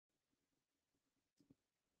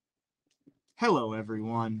Hello,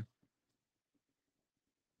 everyone.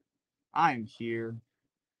 I'm here.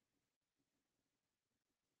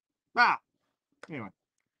 Ah, anyway,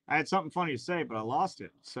 I had something funny to say, but I lost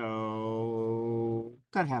it. So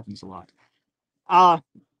that happens a lot. Uh,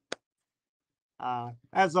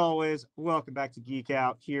 as always, welcome back to Geek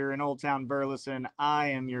Out here in Old Town Burleson. I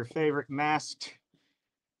am your favorite masked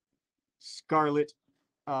scarlet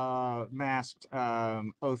masked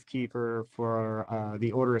oath keeper for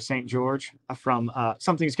the Order of St. George from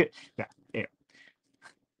yeah, yeah.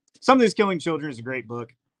 Something's Killing Children is a great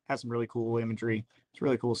book. Has some really cool imagery. It's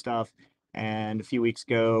really cool stuff. And a few weeks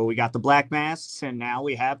ago, we got the black masks, and now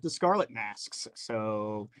we have the scarlet masks.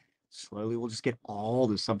 So slowly, we'll just get all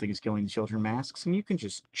the Something is Killing the Children masks, and you can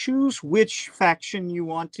just choose which faction you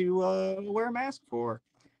want to wear a mask for.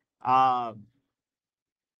 Um,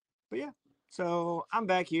 but yeah, so I'm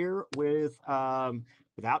back here with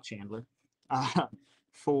without Chandler uh,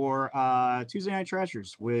 for Tuesday Night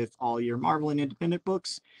Treasures with all your Marvel and independent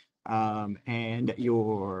books, and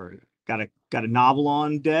your got a novel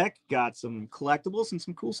on deck, got some collectibles and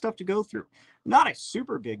some cool stuff to go through. Not a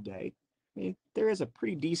super big day. I mean, there is a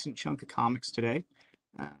pretty decent chunk of comics today,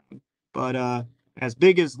 uh, but as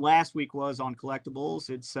big as last week was on collectibles,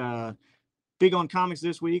 it's big on comics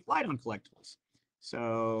this week, light on collectibles.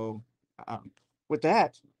 So, um, with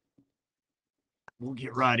that, we'll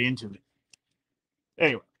get right into it.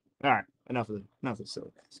 Anyway, all right, enough of the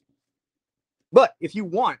silly mask. But if you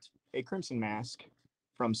want a crimson mask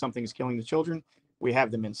from Something's Killing the Children, we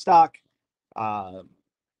have them in stock. Uh,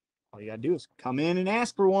 all you gotta do is come in and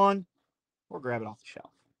ask for one, or grab it off the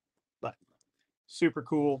shelf. But super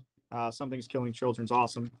cool. Something's Killing Children's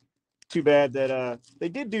awesome. Too bad that they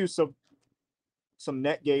did do some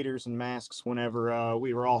net gaiters and masks whenever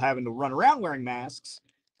we were all having to run around wearing masks,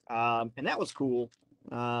 and that was cool.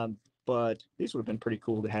 But these would have been pretty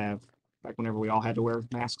cool to have back whenever we all had to wear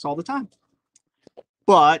masks all the time.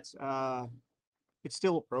 But it's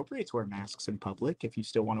still appropriate to wear masks in public. If you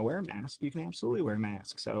still want to wear a mask, you can absolutely wear a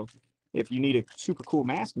mask. So if you need a super cool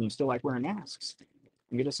mask and you still like wearing masks, you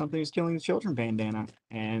can get a Something is Killing the Children bandana,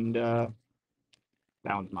 and that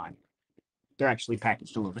one's mine. They're actually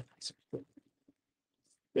packaged a little bit nicer.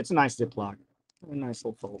 It's a nice Ziploc, a nice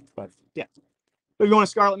little fold. But yeah, if you want a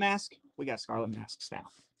scarlet mask, we got scarlet masks now.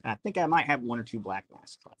 And I think I might have one or two black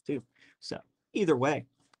masks left too. So either way,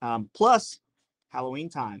 plus Halloween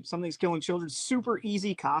time, Something's Killing Children, super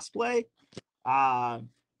easy cosplay. Uh,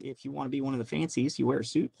 if you want to be one of the fancies, you wear a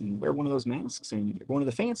suit and wear one of those masks, and you're one of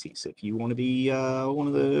the fancies. If you want to be one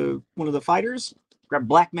of the fighters, grab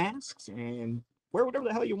black masks and wear whatever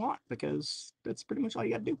the hell you want, because that's pretty much all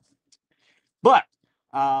you got to do. But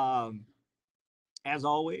um, as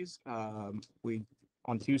always, we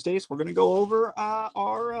on Tuesdays we're going to go over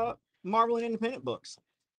our Marvel and independent books.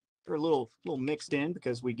 They're a little mixed in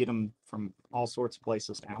because we get them from all sorts of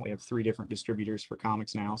places now. We have 3 different distributors for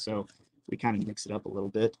comics now, so we kind of mix it up a little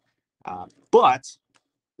bit. But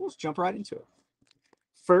we'll just jump right into it.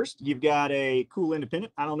 First, you've got a cool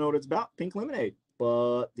independent. I don't know what it's about. Pink Lemonade,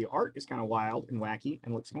 but the art is kind of wild and wacky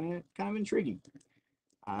and looks kind of intriguing.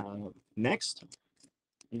 Next,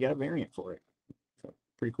 you got a variant for it. So,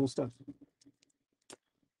 pretty cool stuff.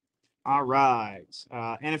 All right.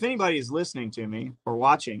 And if anybody is listening to me or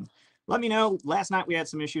watching, let me know. Last night we had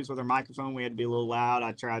some issues with our microphone. We had to be a little loud.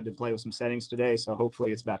 I tried to play with some settings today, so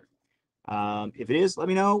hopefully it's better. If it is, let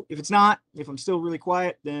me know. If it's not, if I'm still really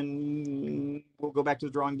quiet, then we'll go back to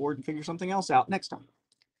the drawing board and figure something else out next time.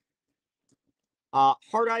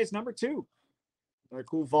 Hard Eyes #2. Another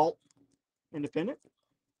cool vault independent.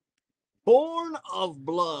 Born of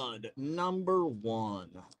Blood #1.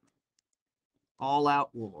 All Out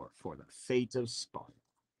War for the Fate of Sparta.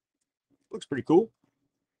 Looks pretty cool.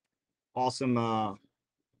 Awesome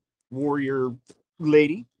warrior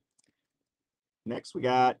lady. Next, we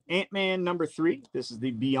got Ant-Man #3. This is the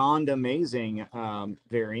Beyond Amazing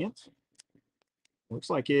variant. Looks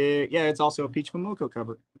like it. Yeah, it's also a Peach Momoko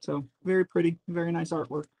cover. So very pretty, very nice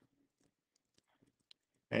artwork.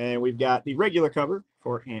 And we've got the regular cover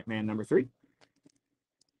for Ant-Man #3.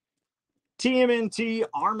 TMNT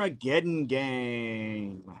Armageddon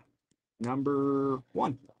Game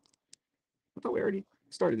 #1. I thought we already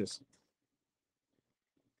started this.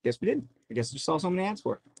 Guess we didn't. I guess I just saw so many ads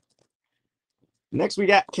for it. Next, we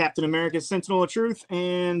got Captain America Sentinel of Truth.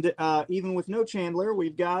 And even with no Chandler,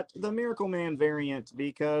 we've got the Miracle Man variant,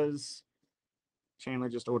 because Chandler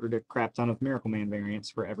just ordered a crap ton of Miracle Man variants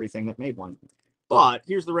for everything that made one. But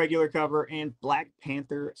here's the regular cover, and Black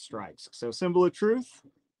Panther strikes. So Symbol of Truth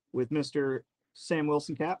with Mr. Sam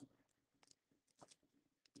Wilson cap.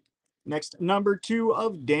 Next, #2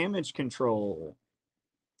 of Damage Control.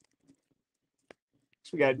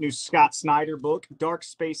 We got a new Scott Snyder book, Dark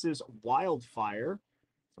Spaces Wildfire.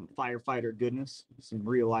 Some firefighter goodness, some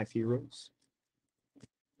real life heroes.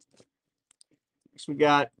 Next, we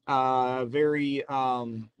got very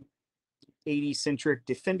 80 centric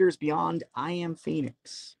Defenders Beyond I Am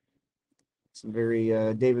Phoenix. Some very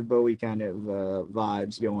David Bowie kind of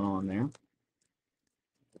vibes going on there.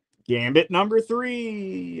 Gambit number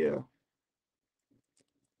 3.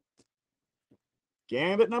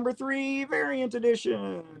 Gambit number 3, variant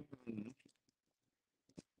edition.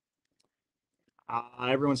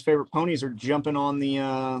 Everyone's favorite ponies are jumping on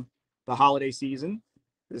the holiday season.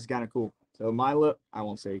 This is kind of cool. So I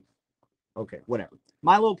won't say, okay, whatever.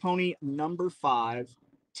 My Little Pony number 5,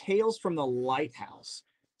 Tales from the Lighthouse.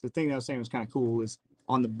 The thing that I was saying was kind of cool is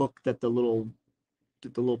on the book that the little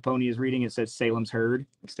pony is reading, it says Salem's Herd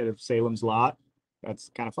instead of Salem's Lot. That's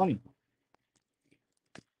kind of funny.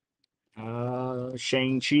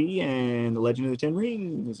 Shang-Chi and the Legend of the Ten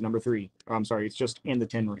Rings, number 3. Oh, I'm sorry, it's just in the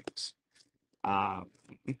Ten Rings.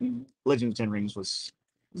 Legend of the Ten Rings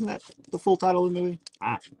isn't that the full title of the movie?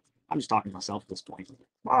 I'm just talking to myself at this point.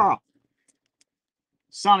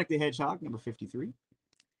 Sonic the Hedgehog, number 53.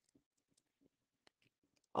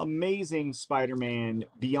 Amazing Spider-Man,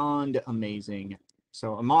 Beyond Amazing.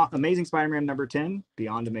 So Amazing Spider-Man number 10,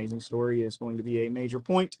 Beyond Amazing Story is going to be a major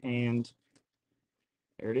point, and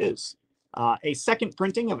there it is. A second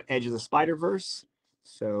printing of Edge of the Spider-Verse.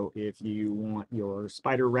 So if you want your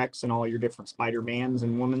Spider-Rex and all your different Spider-Mans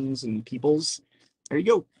and Womans and Peoples, there you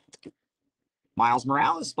go. Miles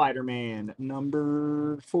Morales Spider-Man,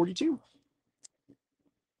 number 42.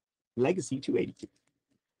 Legacy 282.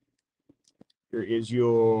 Here is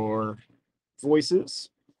your Voices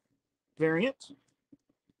variant.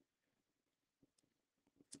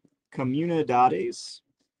 Comunidades.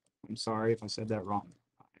 I'm sorry if I said that wrong.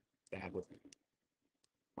 I'm bad with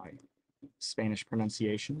my Spanish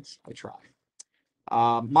pronunciations. I try.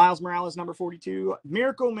 Miles Morales, number 42.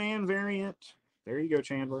 Miracle Man variant. There you go,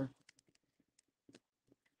 Chandler.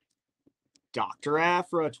 Dr.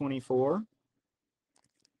 Aphra, 24.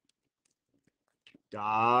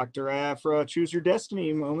 Dr. Aphra, Choose Your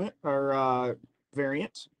Destiny moment, or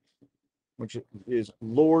variant, which is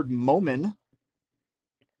Lord Momin.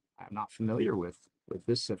 I'm not familiar with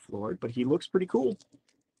this Sith Lord, but he looks pretty cool.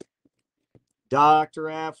 Dr.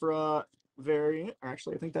 Aphra variant.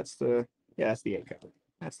 Actually, I think that's the A cover.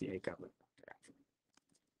 That's the A cover.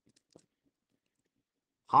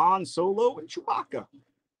 Han Solo and Chewbacca.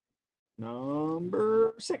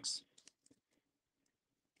 Number 6.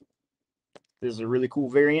 This is a really cool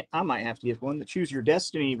variant. I might have to get one. The Choose Your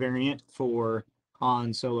Destiny variant for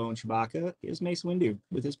Han Solo and Chewbacca is Mace Windu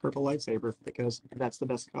with his purple lightsaber because that's the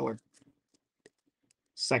best color.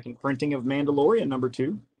 Second printing of Mandalorian number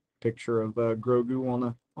 2. Picture of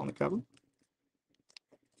Grogu on the cover.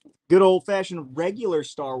 Good old-fashioned regular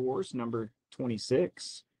Star Wars number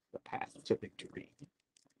 26. The Path to Victory.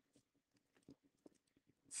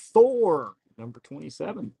 Thor number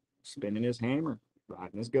 27. Spinning his hammer,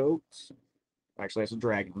 riding his goats. Actually, that's a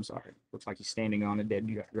dragon. I'm sorry. Looks like he's standing on a dead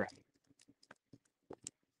dragon.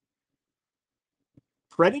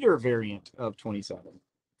 Predator variant of 27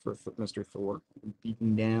 for Mr. Thor.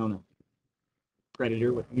 Beating down a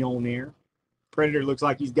Predator with Mjolnir. Predator looks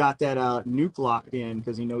like he's got that nuke locked in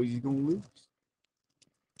because he knows he's going to lose.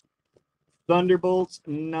 Thunderbolts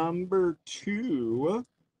number 2.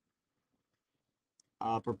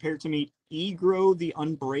 Prepare to meet Egro the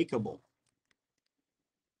Unbreakable.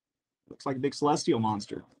 Looks like a big celestial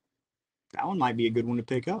monster. That one might be a good one to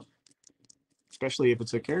pick up. Especially if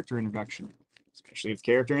it's a character introduction. Especially if the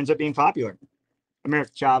character ends up being popular.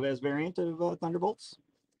 America Chavez variant of Thunderbolts.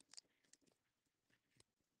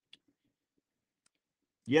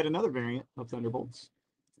 Yet another variant of Thunderbolts.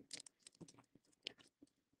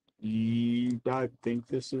 I think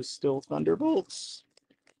this is still Thunderbolts.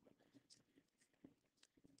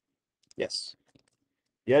 Yes.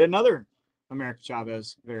 Yet another America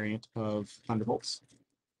Chavez variant of Thunderbolts.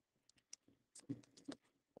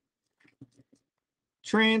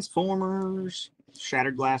 Transformers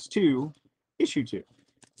Shattered Glass 2, issue 2.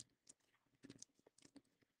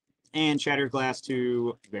 And Shattered Glass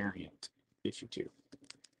 2 variant, issue 2.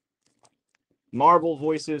 Marvel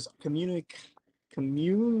Voices Comunidades.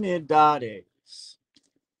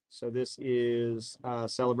 So this is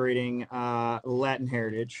celebrating Latin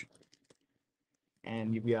heritage.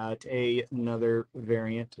 And you've got another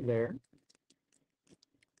variant there.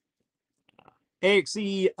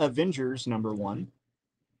 AXE Avengers number 1.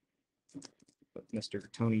 With Mr.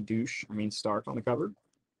 Tony Stark on the cover.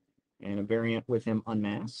 And a variant with him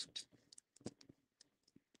unmasked.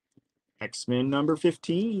 X-Men number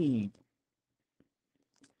 15.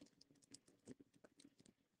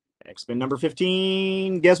 X-Men number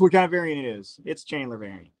 15. Guess what kind of variant it is? It's Chandler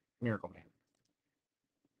variant. Miracle Man.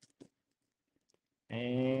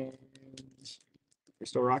 And you're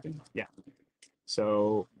still rocking? Yeah.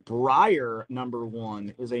 So Briar number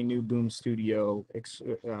 1 is a new Boom Studio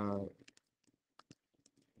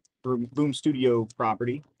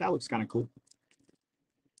property. That looks kind of cool.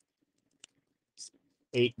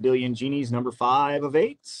 8 Billion Genies number 5 of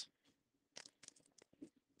 8.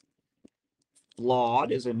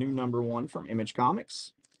 Flawed is a new number 1 from Image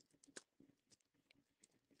Comics.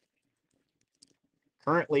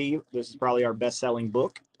 Currently, this is probably our best-selling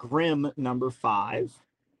book, Grimm number 5.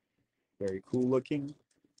 Very cool looking.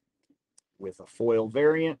 With a foil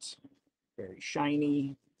variant. Very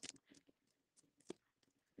shiny.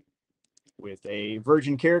 With a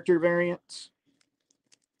Virgin character variant.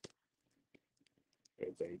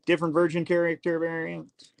 With a different Virgin character variant.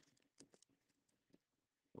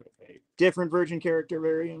 With a different Virgin character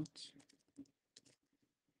variant.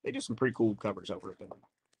 They do some pretty cool covers over it.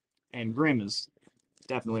 And Grimm is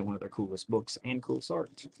definitely one of their coolest books and coolest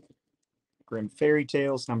art. Grimm Fairy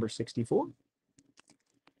Tales number 64.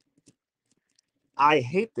 I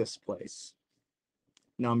Hate This Place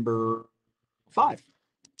number 5.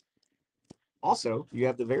 Also, you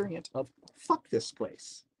have the variant of Fuck This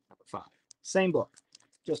Place number 5. Same book,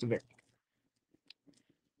 just a variant.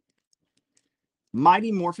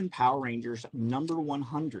 Mighty Morphin Power Rangers number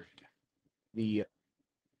 100. The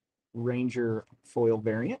Ranger foil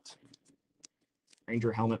variant.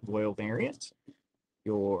 Ranger helmet foil variant.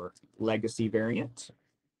 Your Legacy variant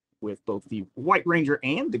with both the White Ranger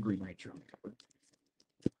and the Green Ranger on the cover.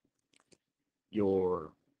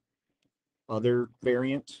 Your other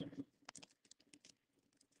variant.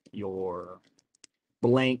 Your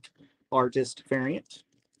blank artist variant.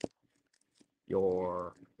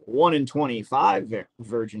 Your 1 in 25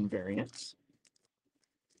 Virgin variants.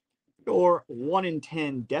 Your 1 in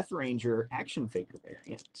 10 Death Ranger action figure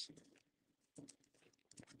variant.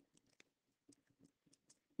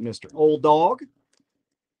 Mr. Old Dog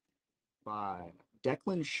by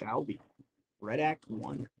Declan Shalby. Red Act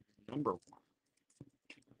 1, number 1.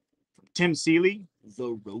 Tim Seeley,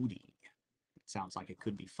 The Roadie. Sounds like it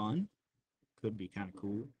could be fun. Could be kind of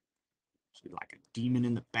cool. So like a demon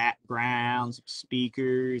in the background, some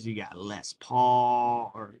speakers. You got Les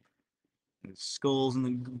Paul or skulls in the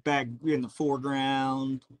back in the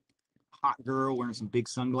foreground. Hot girl wearing some big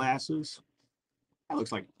sunglasses. That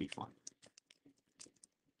looks like it'd be fun.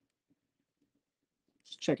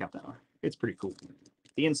 Just check out that art. It's pretty cool.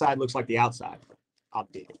 The inside looks like the outside. I'll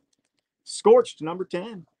dig it. Scorched, number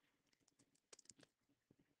 10.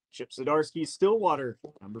 Chip Zdarsky, Stillwater,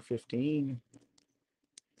 number 15.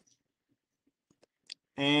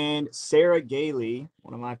 And Sarah Gailey,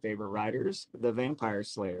 one of my favorite writers, The Vampire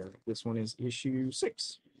Slayer. This one is issue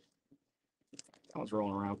 6. That one's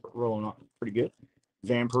rolling on pretty good.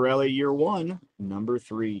 Vampirella Year 1, number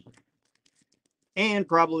 3. And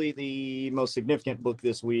probably the most significant book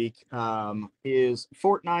this week is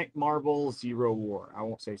Fortnite Marvel Zero War. I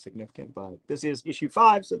won't say significant, but this is issue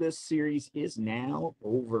 5, so this series is now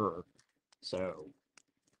over. So,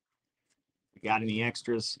 if you got any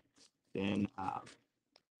extras, then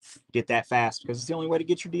get that fast because it's the only way to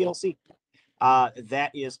get your DLC.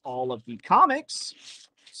 That is all of the comics.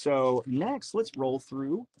 So next, let's roll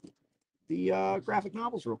through the graphic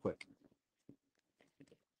novels real quick.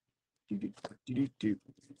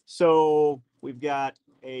 So we've got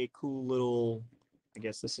a cool little, I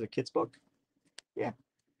guess this is a kid's book. Yeah.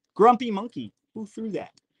 Grumpy Monkey. Who threw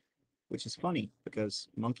that? Which is funny because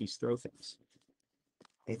monkeys throw things.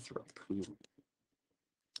 They throw poo.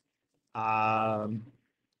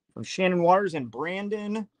 From Shannon Waters and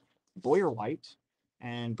Brandon Boyer-White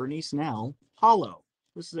and Bernice Nell, Hollow.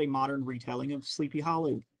 This is a modern retelling of Sleepy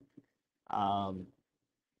Hollow.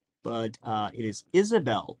 But it is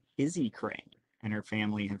Isabel, Izzy Crane, and her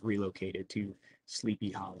family have relocated to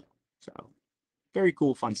Sleepy Hollow. So, very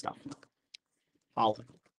cool, fun stuff. Hollow.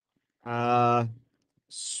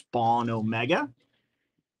 Spawn Omega.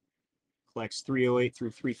 Collects 308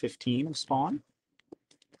 through 315 of Spawn.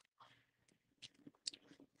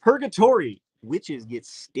 Purgatory. Witches get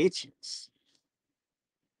stitches.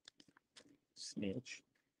 Snitch.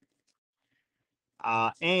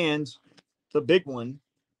 And the big one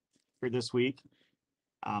for this week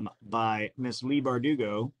by Miss Lee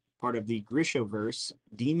Bardugo, part of the Grishoverse,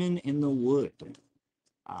 Demon in the Wood,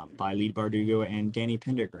 by Lee Bardugo and Danny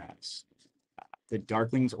Pendergrass. The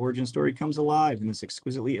Darkling's origin story comes alive in this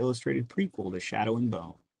exquisitely illustrated prequel to Shadow and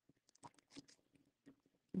Bone.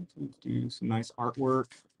 Do some nice artwork.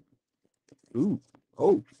 Ooh,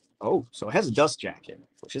 oh, so it has a dust jacket,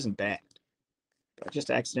 which isn't bad. I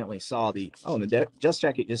just accidentally saw the, oh, and the dust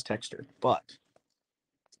jacket is textured, but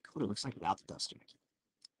what it looks like without the dust jacket.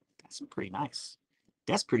 That's pretty nice.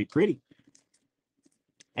 That's pretty pretty.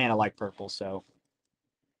 And I like purple, so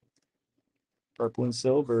purple and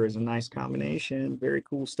silver is a nice combination. Very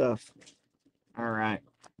cool stuff. All right,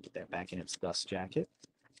 get that back in its dust jacket.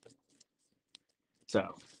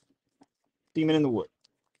 So, Demon in the Wood,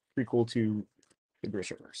 prequel to the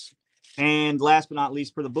Grishaverse. And last but not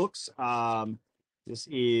least for the books, this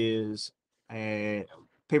is a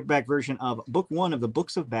paperback version of book 1 of the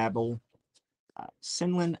Books of Babel,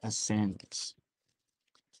 Sinlin Ascends.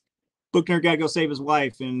 Book nerd gotta go save his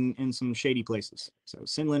wife in some shady places. So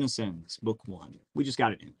Sinlin Ascends, book 1. We just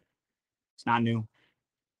got it in. It's not new,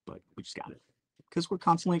 but we just got it because we're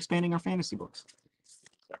constantly expanding our fantasy books.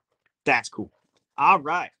 That's cool. All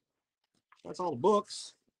right, that's all the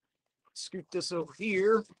books. Scoot this over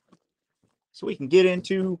here so we can get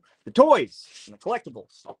into the toys and the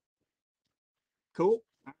collectibles. Cool.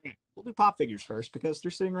 All right. We'll do pop figures first because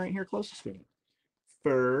they're sitting right here closest to me.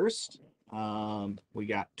 First, we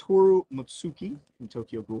got Toru Motsuki from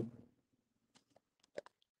Tokyo Ghoul.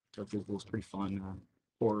 Tokyo Ghoul is pretty fun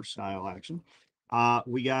horror style action.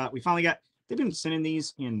 We finally got, they've been sending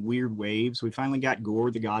these in weird waves. We finally got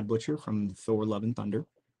Gore the God Butcher from Thor Love and Thunder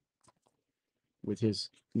with his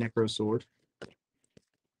Necro Sword.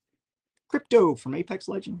 Crypto from Apex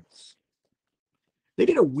Legends. They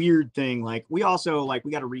did a weird thing. Like we got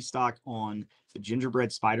a restock on the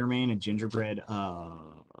Gingerbread Spider-Man and Gingerbread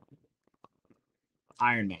Iron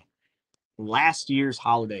Man. Last year's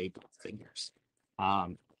holiday figures.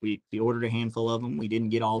 We ordered a handful of them. We didn't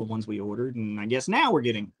get all the ones we ordered, and I guess now we're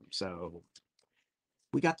getting them. So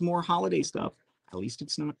we got the more holiday stuff. At least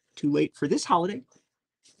it's not too late for this holiday.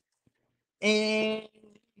 And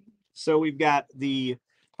so we've got the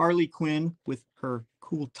Harley Quinn with her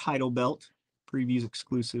cool title belt, previews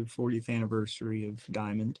exclusive 40th anniversary of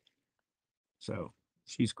Diamond. So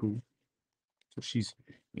she's cool. So she's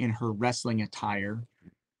in her wrestling attire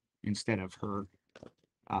instead of her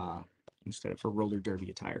roller derby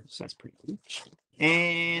attire. So that's pretty cool.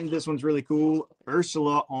 And this one's really cool.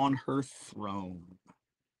 Ursula on her throne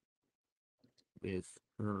with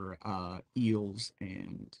her eels,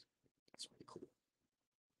 and that's really cool.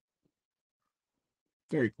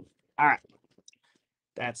 Very cool. All right.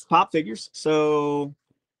 That's pop figures. So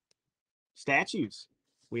statues.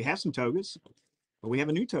 We have some togas, but we have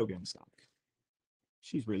a new toga in stock.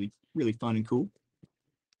 She's really, really fun and cool.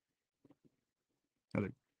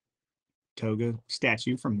 Another toga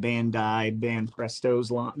statue from Bandai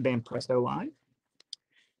Banpresto line.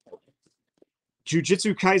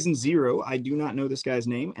 Jujutsu Kaisen Zero. I do not know this guy's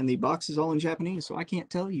name, and the box is all in Japanese, so I can't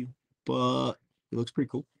tell you, but it looks pretty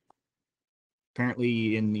cool.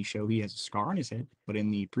 Apparently, in the show, he has a scar on his head, but in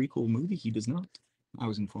the prequel movie, he does not. I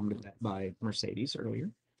was informed of that by Mercedes earlier.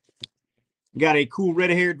 Got a cool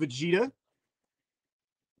red-haired Vegeta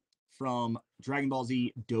from Dragon Ball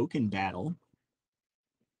Z Dokkan Battle.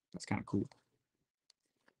 That's kind of cool.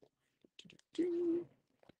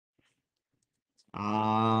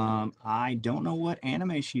 I don't know what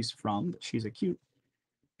anime she's from, but she's a cute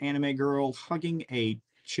anime girl hugging a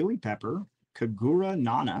chili pepper. Kagura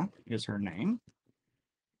Nana is her name.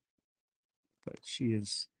 But she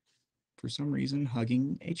is, for some reason,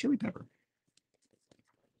 hugging a chili pepper.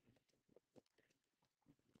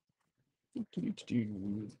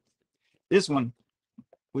 This one,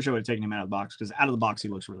 wish I would have taken him out of the box, because out of the box he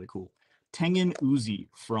looks really cool. Tengen Uzi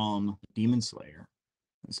from Demon Slayer.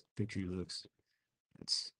 This picture looks,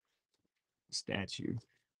 it's a statue.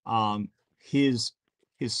 His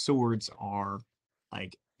swords are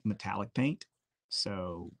like metallic paint,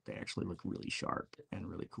 so they actually look really sharp and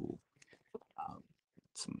really cool.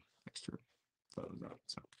 Some extra photos of it,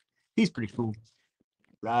 so he's pretty cool.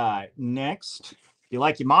 Right, next, if you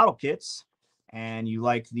like your model kits and you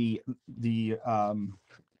like the Kamen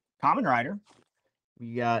Rider,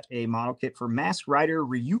 we got a model kit for Masked Rider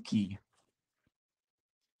Ryuki.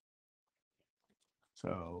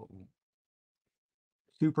 So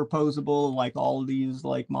superposable, like all of these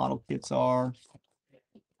like model kits are.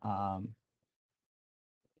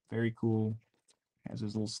 Very cool. Has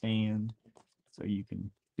his little stand, so you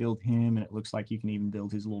can build him, and it looks like you can even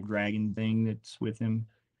build his little dragon thing that's with him.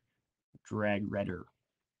 Drag Redder.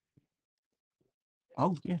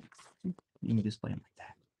 Oh yeah, you can display him like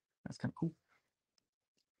that. That's kind of cool.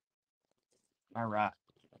 All right,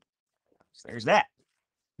 so there's that.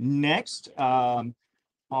 Next,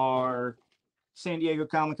 our San Diego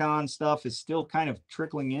Comic-Con stuff is still kind of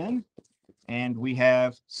trickling in, and we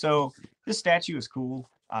have, so this statue is cool.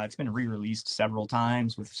 It's been re-released several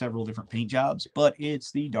times with several different paint jobs, but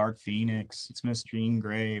it's the Dark Phoenix. It's Miss Jean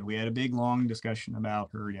Grey. We had a big long discussion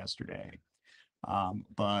about her yesterday.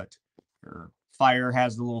 But her fire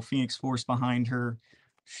has the little Phoenix Force behind her.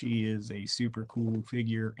 She is a super cool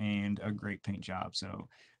figure and a great paint job. So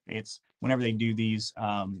it's whenever they do these,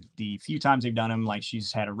 the few times they've done them, like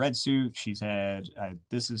she's had a red suit. She's had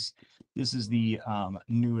this is the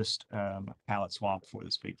newest palette swap for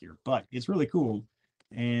this figure, but it's really cool,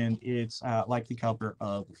 and it's like the color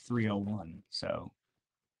of 301. So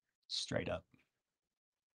straight up,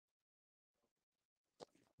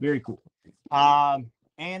 very cool.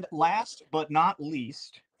 And last but not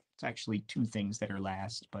least, it's actually two things that are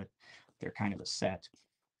last, but they're kind of a set.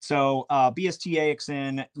 So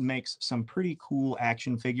BSTAXN makes some pretty cool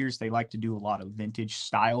action figures. They like to do a lot of vintage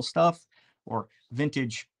style stuff or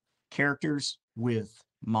vintage characters with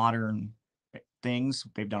modern things.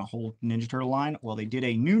 They've done a whole Ninja Turtle line. Well, they did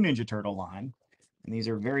a new Ninja Turtle line, and these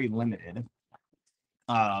are very limited.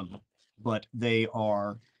 But it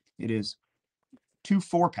is 2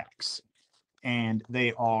 4-packs, and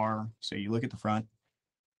they are, so you look at the front,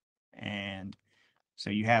 and so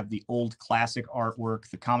you have the old classic artwork,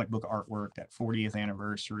 the comic book artwork, that 40th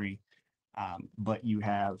anniversary, but you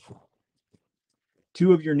have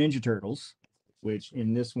two of your Ninja Turtles, which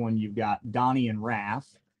in this one you've got Donnie and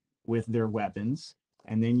Raph with their weapons,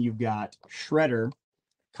 and then you've got Shredder,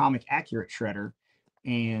 comic accurate Shredder,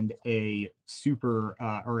 and a super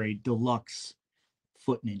or a deluxe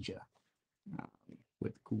Foot Ninja, uh,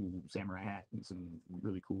 with a cool samurai hat and some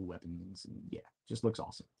really cool weapons, and yeah, just looks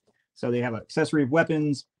awesome. So they have an accessory of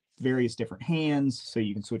weapons, various different hands, so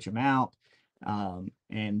you can switch them out.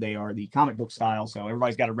 And they are the comic book style, so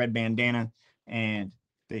everybody's got a red bandana, and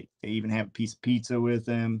they even have a piece of pizza with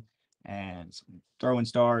them, and some throwing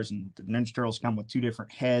stars. And the Ninja Turtles come with two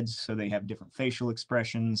different heads, so they have different facial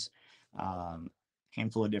expressions,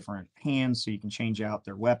 handful of different hands, so you can change out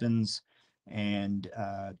their weapons, and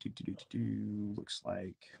looks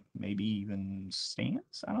like maybe even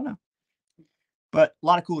stands. I don't know, but a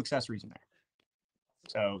lot of cool accessories in there.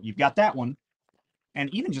 So you've got that one,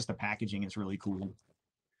 and even just the packaging is really cool.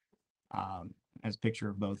 As a picture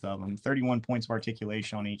of both of them, 31 points of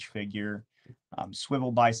articulation on each figure,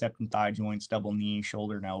 swivel bicep and thigh joints, double knee,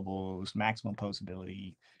 shoulder and elbows, maximum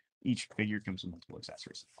posability. Each figure comes with multiple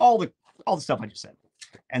accessories. All the stuff I just said.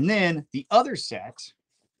 And then the other set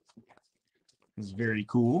is very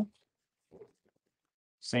cool.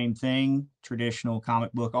 Same thing, traditional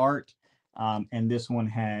comic book art. And this one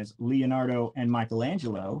has Leonardo and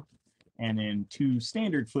Michelangelo, and then two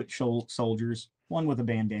standard foot soldiers, one with a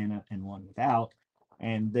bandana and one without.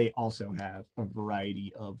 And they also have a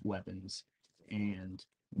variety of weapons and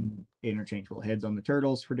interchangeable heads on the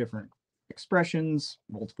turtles for different expressions,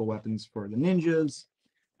 multiple weapons for the ninjas.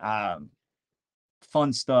 Um,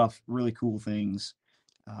 Fun stuff, really cool things.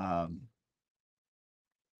 Um,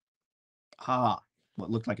 what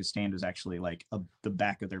looked like a stand was actually like the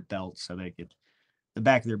back of their belt, so they could the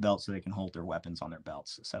back of their belt so they can hold their weapons on their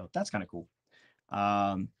belts. So that's kind of cool.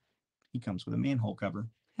 Um, he comes with a manhole cover.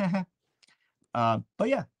 But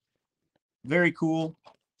yeah, very cool.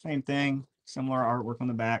 Same thing, similar artwork on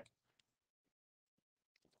the back.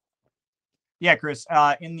 Yeah, Chris.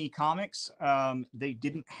 In the comics, they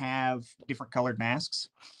didn't have different colored masks.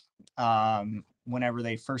 Whenever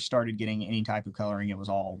they first started getting any type of coloring, it was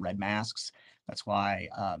all red masks. That's why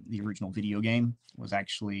the original video game was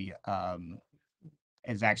actually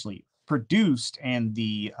is actually produced, and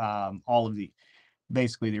the all of the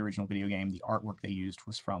basically the original video game, the artwork they used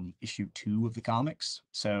was from issue 2 of the comics.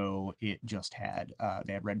 So it just had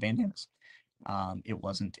they had red bandanas. It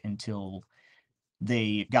wasn't until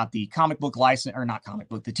they got the comic book license, or not comic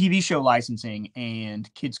book, the TV show licensing,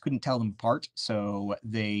 and kids couldn't tell them apart. So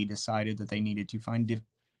they decided that they needed to find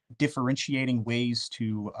differentiating ways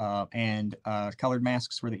to, and colored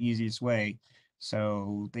masks were the easiest way.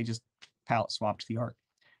 So they just palette swapped the art.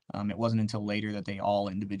 It wasn't until later that they all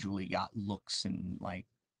individually got looks and like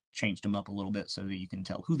changed them up a little bit so that you can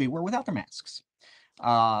tell who they were without their masks.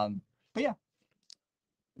 But yeah,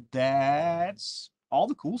 that's all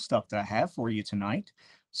the cool stuff that I have for you tonight.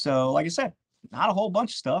 So, like I said, not a whole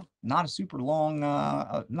bunch of stuff, not a super long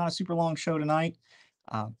show tonight.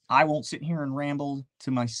 I won't sit here and ramble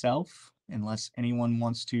to myself unless anyone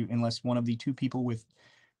wants to, unless one of the two people with,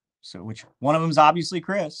 so which one of them is obviously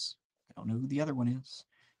Chris. I don't know who the other one is.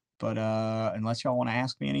 But unless y'all want to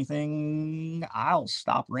ask me anything, I'll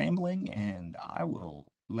stop rambling and I will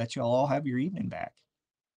let y'all all have your evening back.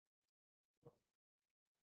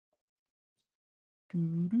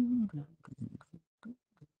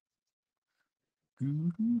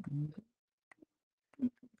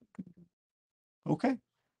 Okay,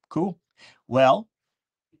 cool. Well,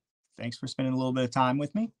 thanks for spending a little bit of time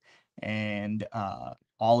with me. And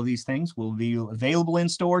all of these things will be available in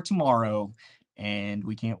store tomorrow. And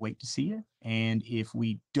we can't wait to see you. And if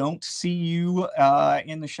we don't see you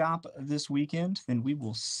in the shop this weekend, then we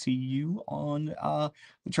will see you on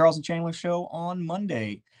the Charles and Chandler Show on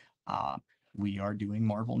Monday. Uh, we are doing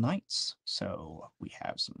Marvel Nights, so we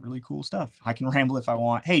have some really cool stuff. I can ramble if I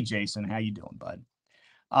want. Hey, Jason, how you doing, bud?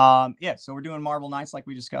 Yeah, so we're doing Marvel Nights like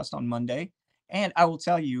we discussed on Monday. And I will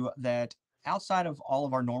tell you that outside of all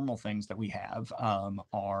of our normal things that we have,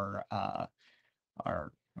 our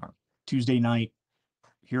our Tuesday night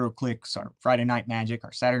Hero Clicks, our Friday night Magic,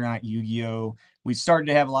 our Saturday night Yu-Gi-Oh. We started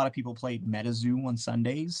to have a lot of people play MetaZoo on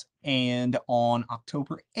Sundays, and on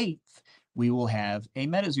October 8th, we will have a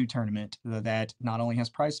MetaZoo tournament that not only has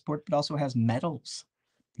prize support but also has medals.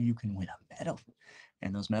 You can win a medal,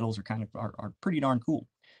 and those medals are are pretty darn cool.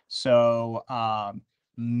 So,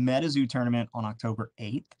 MetaZoo tournament on October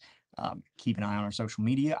 8th. Keep an eye on our social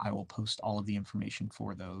media. I will post all of the information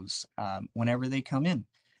for those whenever they come in.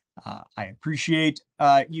 I appreciate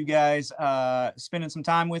you guys spending some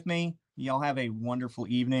time with me. Y'all have a wonderful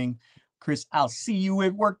evening. Chris, I'll see you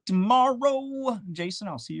at work tomorrow. Jason,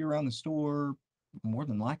 I'll see you around the store more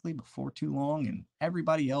than likely before too long. And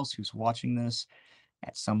everybody else who's watching this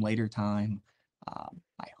at some later time,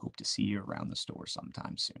 I hope to see you around the store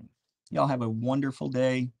sometime soon. Y'all have a wonderful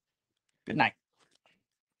day. Good night.